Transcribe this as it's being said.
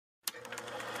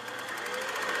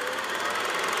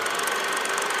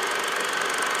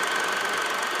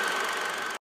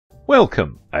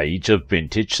Welcome, Age of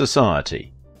Vintage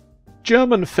Society.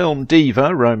 German film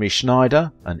diva Romy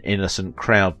Schneider, an innocent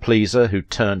crowd pleaser who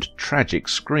turned tragic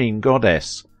screen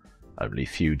goddess. Only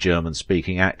few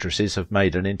German-speaking actresses have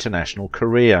made an international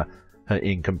career. Her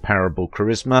incomparable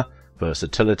charisma,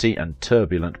 versatility and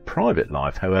turbulent private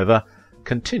life, however,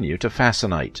 continue to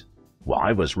fascinate.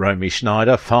 Why was Romy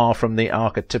Schneider far from the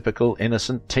archetypical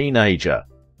innocent teenager?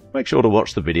 Make sure to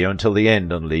watch the video until the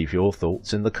end and leave your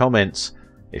thoughts in the comments.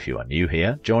 If you are new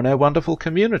here, join our wonderful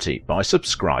community by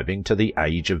subscribing to the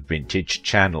Age of Vintage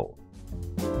channel.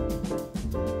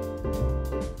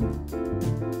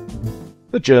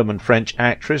 The German-French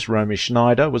actress Romy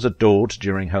Schneider was adored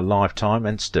during her lifetime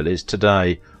and still is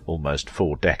today, almost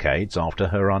 4 decades after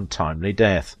her untimely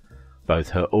death. Both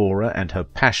her aura and her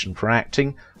passion for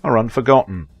acting are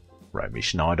unforgotten. Romy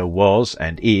Schneider was,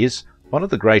 and is, one of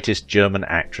the greatest German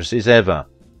actresses ever.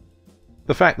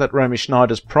 The fact that Romy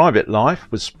Schneider's private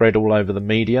life was spread all over the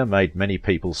media made many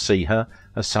people see her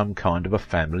as some kind of a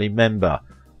family member,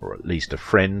 or at least a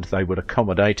friend they would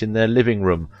accommodate in their living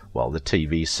room while the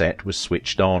TV set was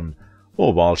switched on,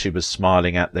 or while she was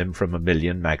smiling at them from a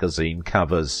million magazine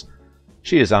covers.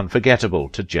 She is unforgettable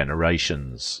to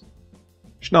generations.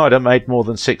 Schneider made more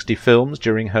than 60 films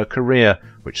during her career,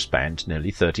 which spanned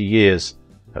nearly 30 years.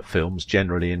 Her films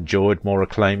generally enjoyed more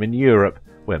acclaim in Europe,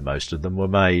 where most of them were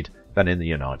made, than in the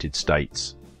United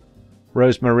States.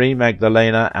 Rosemarie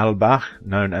Magdalena Albach,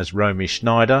 known as Romy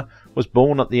Schneider, was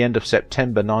born at the end of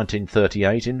September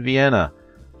 1938 in Vienna.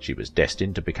 She was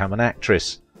destined to become an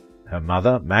actress. Her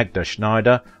mother, Magda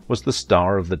Schneider, was the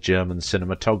star of the German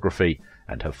cinematography,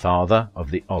 and her father, of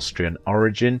the Austrian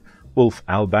origin, Wolf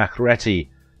Albach-Reti,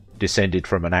 descended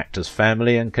from an actor's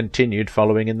family and continued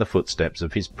following in the footsteps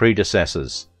of his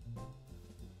predecessors.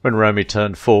 When Romy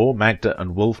turned 4, Magda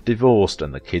and Wolf divorced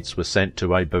and the kids were sent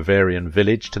to a Bavarian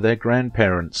village to their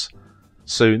grandparents.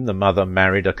 Soon the mother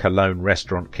married a Cologne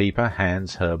restaurant keeper,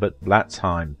 Hans Herbert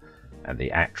Blatzheim, and the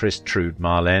actress Trude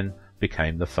Marlen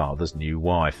became the father's new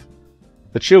wife.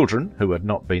 The children, who had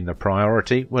not been the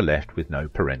priority, were left with no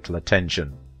parental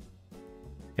attention.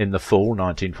 In the fall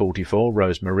 1944,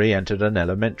 Rosemarie entered an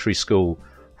elementary school.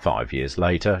 5 years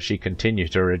later, she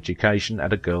continued her education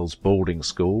at a girls' boarding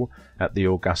school at the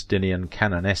Augustinian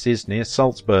Canonesses near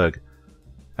Salzburg.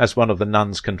 As one of the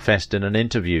nuns confessed in an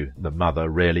interview, the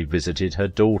mother rarely visited her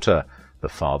daughter. The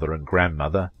father and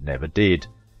grandmother never did.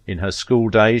 In her school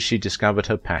days, she discovered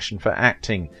her passion for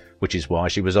acting, which is why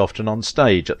she was often on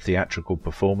stage at theatrical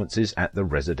performances at the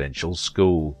residential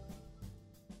school.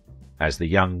 As the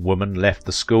young woman left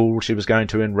the school, she was going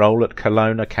to enroll at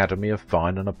Cologne Academy of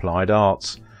Fine and Applied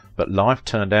Arts, but life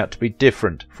turned out to be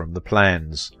different from the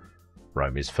plans.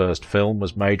 Romy's first film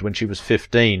was made when she was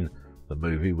 15. The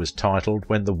movie was titled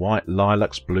When the White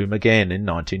Lilacs Bloom Again in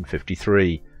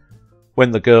 1953.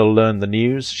 When the girl learned the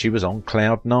news, she was on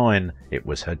cloud 9. It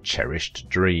was her cherished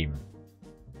dream.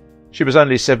 She was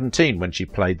only 17 when she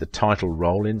played the title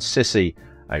role in Sissi,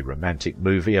 a romantic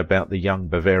movie about the young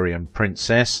Bavarian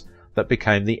princess that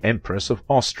became the Empress of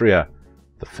Austria.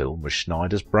 The film was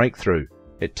Schneider's breakthrough.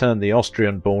 It turned the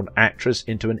Austrian-born actress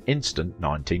into an instant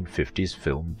 1950s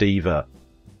film diva.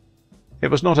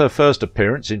 It was not her first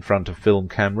appearance in front of film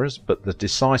cameras, but the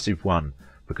decisive one,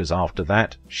 because after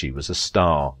that she was a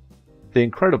star. The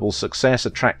incredible success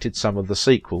attracted some of the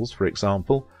sequels, for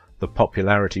example. The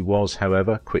popularity was,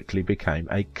 however, quickly became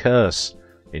a curse.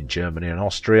 In Germany and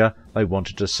Austria, they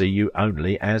wanted to see you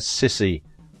only as Sissi.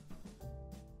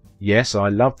 "Yes, I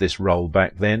loved this role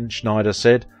back then," Schneider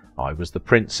said. "I was the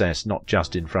princess, not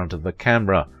just in front of the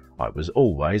camera. I was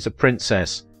always a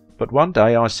princess. But one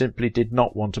day I simply did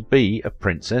not want to be a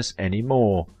princess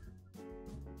anymore."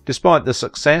 Despite the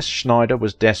success, Schneider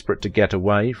was desperate to get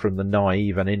away from the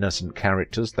naive and innocent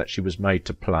characters that she was made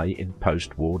to play in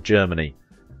post-war Germany.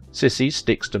 "Sissi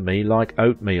sticks to me like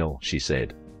oatmeal," she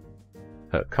said.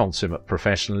 Her consummate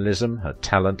professionalism, her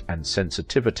talent and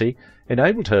sensitivity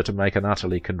enabled her to make an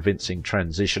utterly convincing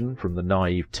transition from the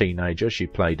naive teenager she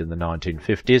played in the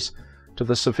 1950s to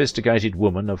the sophisticated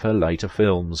woman of her later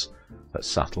films. Her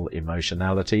subtle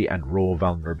emotionality and raw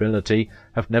vulnerability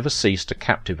have never ceased to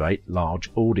captivate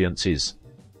large audiences.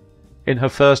 In her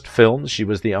first films, she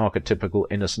was the archetypical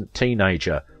innocent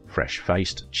teenager,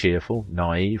 fresh-faced, cheerful,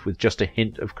 naive, with just a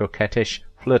hint of coquettish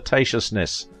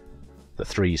flirtatiousness. The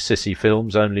 3 Sissi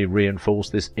films only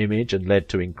reinforced this image and led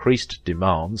to increased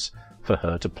demands for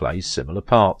her to play similar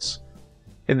parts.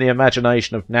 In the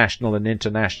imagination of national and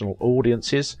international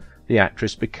audiences, the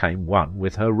actress became one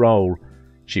with her role.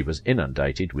 She was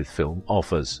inundated with film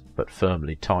offers, but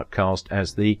firmly typecast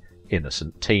as the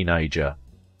innocent teenager.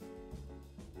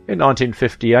 In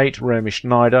 1958, Romy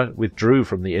Schneider withdrew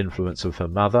from the influence of her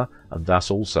mother and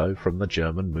thus also from the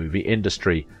German movie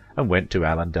industry and went to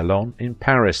Alain Delon in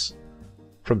Paris.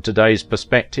 From today's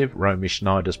perspective, Romy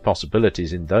Schneider's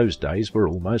possibilities in those days were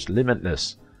almost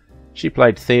limitless. She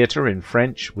played theatre in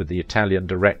French with the Italian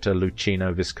director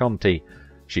Luchino Visconti.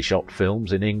 She shot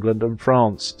films in England and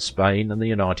France, Spain and the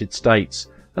United States,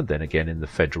 and then again in the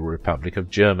Federal Republic of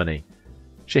Germany.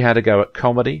 She had a go at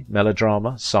comedy,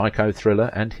 melodrama, psychothriller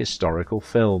and historical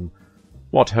film.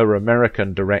 What her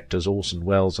American directors Orson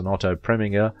Welles and Otto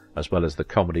Preminger, as well as the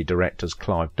comedy directors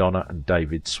Clive Donner and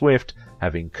David Swift,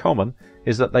 have in common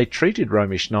is that they treated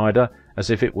Romy Schneider as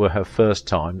if it were her first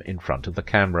time in front of the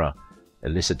camera,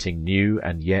 eliciting new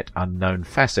and yet unknown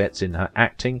facets in her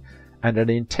acting and an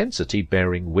intensity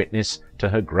bearing witness to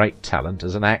her great talent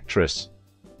as an actress.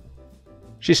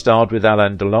 She starred with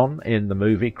Alain Delon in the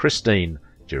movie Christine.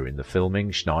 During the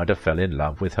filming, Schneider fell in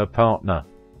love with her partner.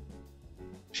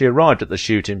 She arrived at the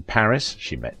shoot in Paris.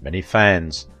 She met many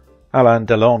fans. Alain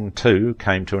Delon, too,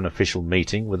 came to an official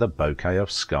meeting with a bouquet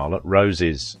of scarlet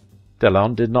roses.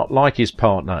 Delon did not like his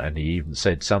partner, and he even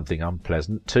said something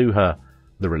unpleasant to her.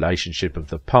 The relationship of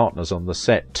the partners on the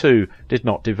set, too, did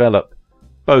not develop.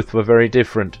 Both were very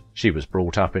different. She was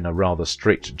brought up in a rather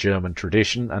strict German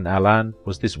tradition, and Alain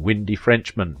was this windy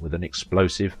Frenchman with an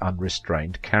explosive,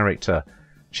 unrestrained character.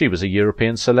 She was a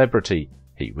European celebrity.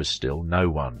 He was still no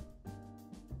one.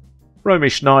 Romy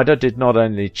Schneider did not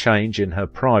only change in her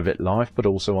private life, but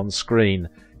also on screen.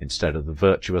 Instead of the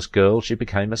virtuous girl, she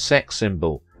became a sex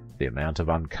symbol. The amount of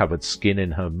uncovered skin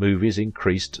in her movies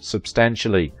increased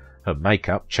substantially. Her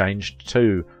makeup changed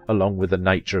too, along with the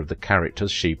nature of the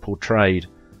characters she portrayed.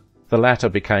 The latter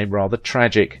became rather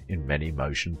tragic in many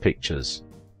motion pictures.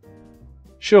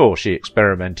 Sure, she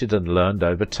experimented and learned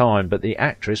over time, but the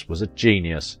actress was a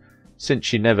genius. Since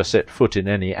she never set foot in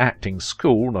any acting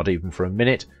school, not even for a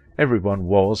minute, everyone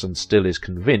was and still is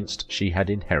convinced she had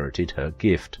inherited her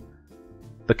gift.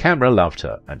 The camera loved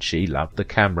her, and she loved the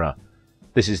camera.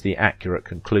 This is the accurate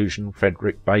conclusion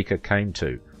Frederick Baker came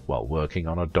to while working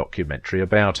on a documentary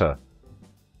about her.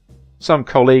 Some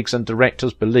colleagues and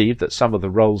directors believed that some of the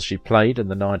roles she played in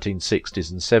the 1960s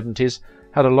and 70s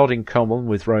had a lot in common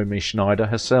with Romy Schneider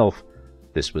herself.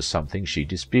 This was something she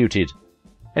disputed.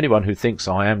 "Anyone who thinks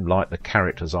I am like the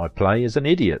characters I play is an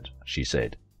idiot," she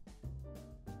said.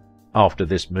 After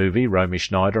this movie, Romy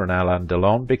Schneider and Alain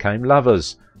Delon became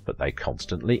lovers, but they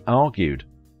constantly argued.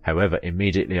 However,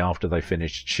 immediately after they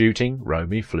finished shooting,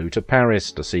 Romy flew to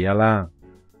Paris to see Alain.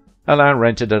 Alain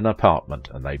rented an apartment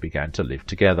and they began to live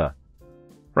together.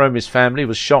 Romy's family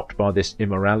was shocked by this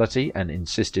immorality and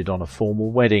insisted on a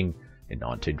formal wedding. In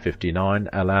 1959,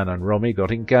 Alain and Romy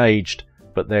got engaged,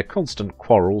 but their constant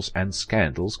quarrels and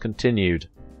scandals continued.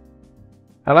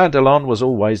 Alain Delon was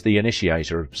always the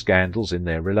initiator of scandals in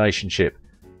their relationship.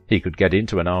 He could get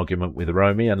into an argument with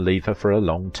Romy and leave her for a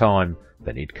long time.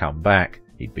 Then he'd come back,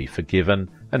 he'd be forgiven,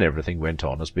 and everything went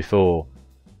on as before.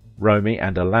 Romy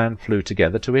and Alain flew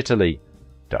together to Italy.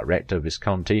 Director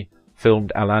Visconti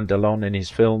filmed Alain Delon in his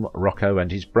film Rocco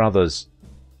and His Brothers.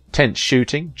 Tense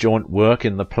shooting, joint work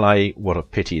in the play What a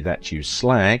Pity That You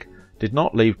Slag did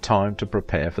not leave time to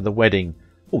prepare for the wedding,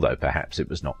 although perhaps it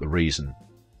was not the reason.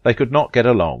 They could not get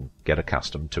along, get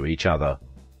accustomed to each other.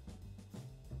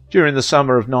 During the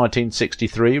summer of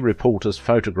 1963, reporters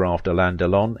photographed Alain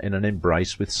Delon in an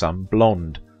embrace with some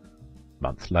blonde. A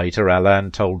month later,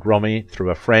 Alain told Romy through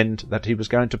a friend that he was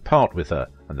going to part with her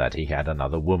and that he had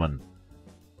another woman.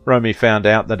 Romy found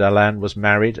out that Alain was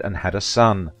married and had a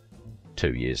son.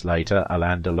 2 years later,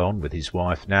 Alain Delon with his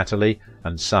wife Natalie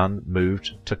and son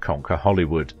moved to conquer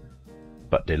Hollywood.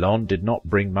 But Delon did not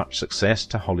bring much success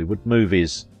to Hollywood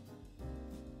movies.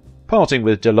 Parting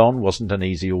with Delon wasn't an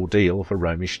easy ordeal for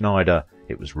Romy Schneider.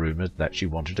 It was rumoured that she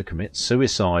wanted to commit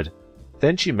suicide.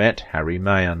 Then she met Harry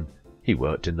Mahan. He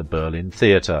worked in the Berlin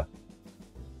Theatre.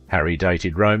 Harry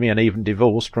dated Romy and even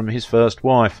divorced from his first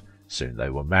wife. Soon they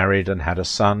were married and had a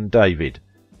son, David.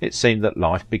 It seemed that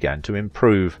life began to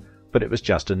improve, but it was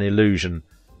just an illusion.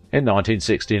 In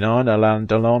 1969, Alain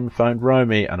Delon phoned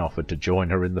Romy and offered to join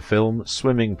her in the film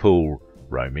Swimming Pool.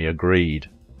 Romy agreed.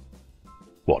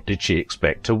 What did she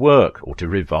expect to work, or to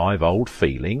revive old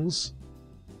feelings?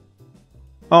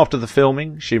 After the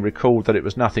filming, she recalled that it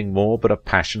was nothing more but a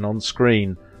passion on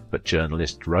screen, but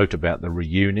journalists wrote about the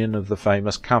reunion of the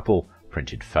famous couple,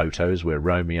 printed photos where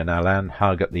Romy and Alain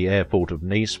hug at the airport of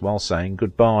Nice while saying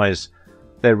goodbyes.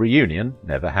 Their reunion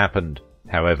never happened.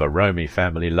 However, Romy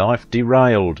family life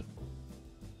derailed.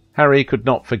 Harry could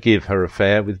not forgive her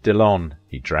affair with Delon.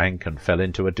 He drank and fell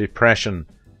into a depression.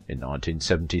 In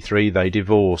 1973 they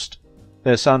divorced.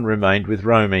 Their son remained with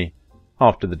Romy.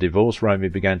 After the divorce, Romy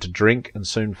began to drink and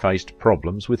soon faced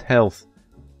problems with health.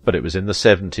 But it was in the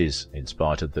 70s, in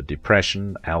spite of the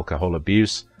depression, alcohol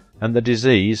abuse, and the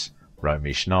disease,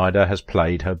 Romy Schneider has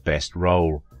played her best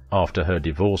role. After her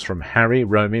divorce from Harry,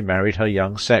 Romy married her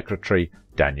young secretary,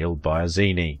 Daniel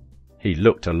Biazzini. He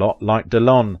looked a lot like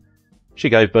Delon. She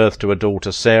gave birth to a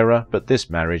daughter, Sarah, but this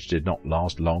marriage did not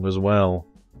last long as well.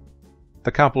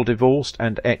 The couple divorced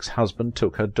and ex-husband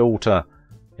took her daughter.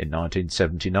 In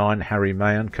 1979, Harry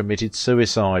Mahan committed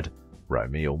suicide.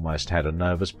 Romy almost had a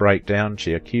nervous breakdown.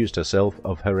 She accused herself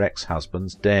of her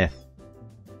ex-husband's death.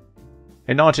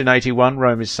 In 1981,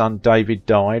 Romy's son David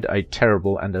died a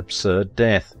terrible and absurd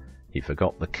death. He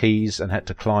forgot the keys and had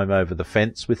to climb over the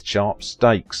fence with sharp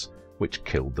stakes, which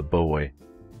killed the boy.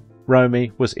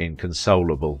 Romy was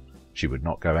inconsolable. She would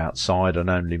not go outside and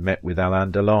only met with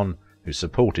Alain Delon, who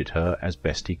supported her as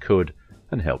best he could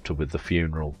and helped her with the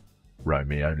funeral.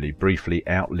 Romy only briefly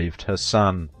outlived her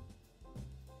son.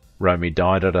 Romy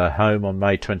died at her home on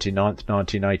May 29,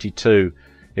 1982.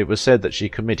 It was said that she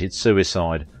committed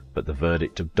suicide, but the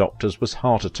verdict of doctors was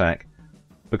heart attack.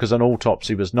 Because an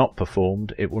autopsy was not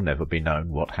performed, it will never be known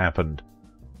what happened.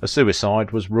 A suicide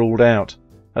was ruled out.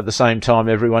 At the same time,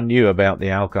 everyone knew about the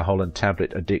alcohol and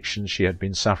tablet addiction she had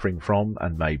been suffering from,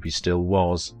 and maybe still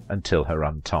was, until her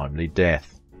untimely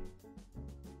death.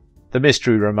 The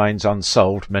mystery remains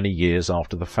unsolved many years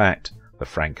after the fact. The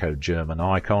Franco-German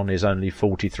icon is only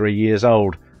 43 years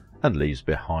old, and leaves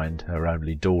behind her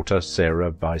only daughter,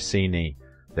 Sarah Biazzini,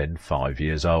 then 5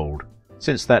 years old.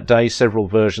 Since that day, several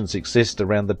versions exist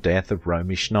around the death of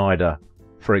Romy Schneider.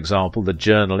 For example, the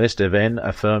journalist Even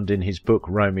affirmed in his book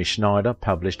Romy Schneider,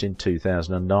 published in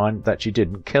 2009, that she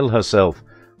didn't kill herself,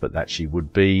 but that she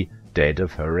would be dead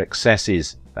of her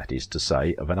excesses, that is to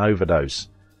say, of an overdose.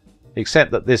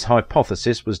 Except that this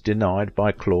hypothesis was denied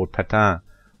by Claude Patin,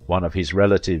 one of his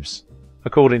relatives.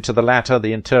 According to the latter,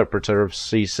 the interpreter of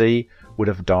CC would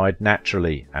have died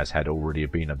naturally, as had already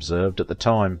been observed at the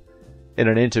time. In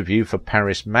an interview for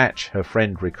Paris Match, her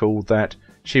friend recalled that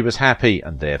she was happy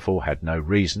and therefore had no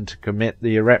reason to commit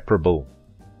the irreparable.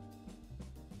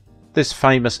 This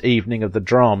famous evening of the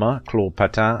drama, Claude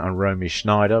Patin and Romy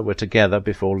Schneider were together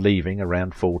before leaving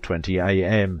around 4:20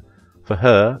 a.m. For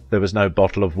her, there was no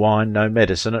bottle of wine, no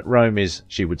medicine at Romy's.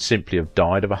 She would simply have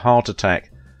died of a heart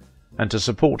attack. And to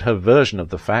support her version of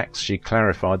the facts, she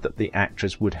clarified that the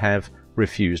actress would have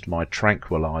refused my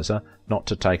tranquilizer, not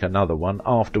to take another one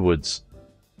afterwards.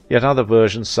 Yet other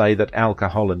versions say that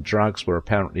alcohol and drugs were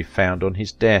apparently found on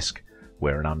his desk,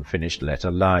 where an unfinished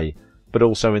letter lay, but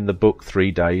also in the book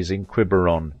 3 Days in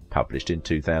Quiberon, published in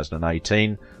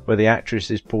 2018, where the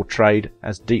actress is portrayed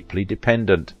as deeply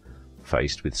dependent.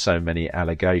 Faced with so many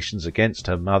allegations against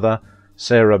her mother,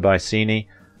 Sarah Biazzini,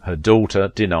 her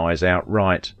daughter denies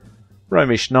outright.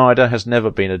 Romy Schneider has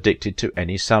never been addicted to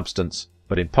any substance,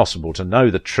 but impossible to know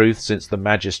the truth since the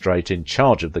magistrate in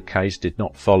charge of the case did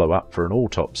not follow up for an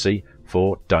autopsy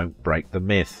for "Don't break the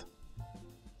myth."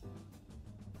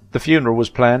 The funeral was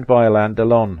planned by Alain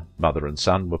Delon. Mother and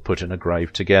son were put in a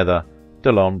grave together.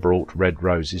 Delon brought red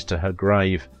roses to her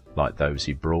grave, like those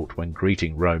he brought when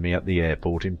greeting Romy at the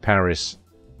airport in Paris.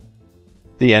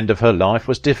 The end of her life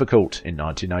was difficult. In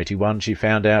 1981 she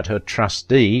found out her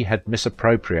trustee had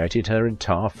misappropriated her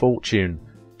entire fortune.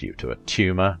 Due to a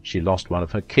tumour, she lost one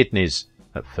of her kidneys.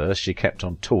 At first she kept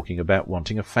on talking about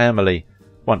wanting a family.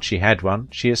 Once she had one,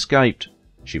 she escaped.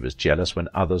 She was jealous when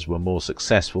others were more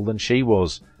successful than she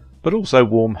was, but also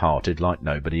warm-hearted like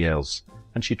nobody else,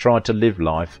 and she tried to live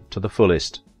life to the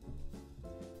fullest.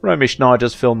 Romy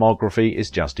Schneider's filmography is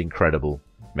just incredible.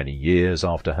 Many years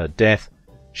after her death,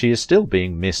 she is still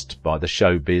being missed by the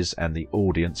showbiz and the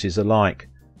audiences alike.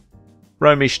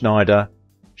 Romy Schneider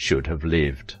should have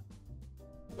lived.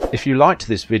 If you liked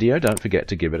this video, don't forget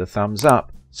to give it a thumbs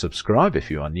up. Subscribe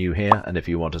if you are new here, and if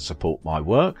you want to support my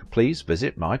work, please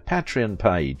visit my Patreon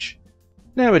page.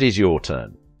 Now it is your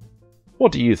turn.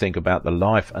 What do you think about the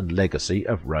life and legacy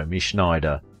of Romy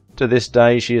Schneider? To this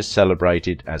day she is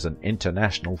celebrated as an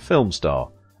international film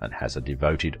star and has a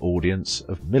devoted audience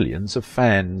of millions of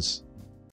fans.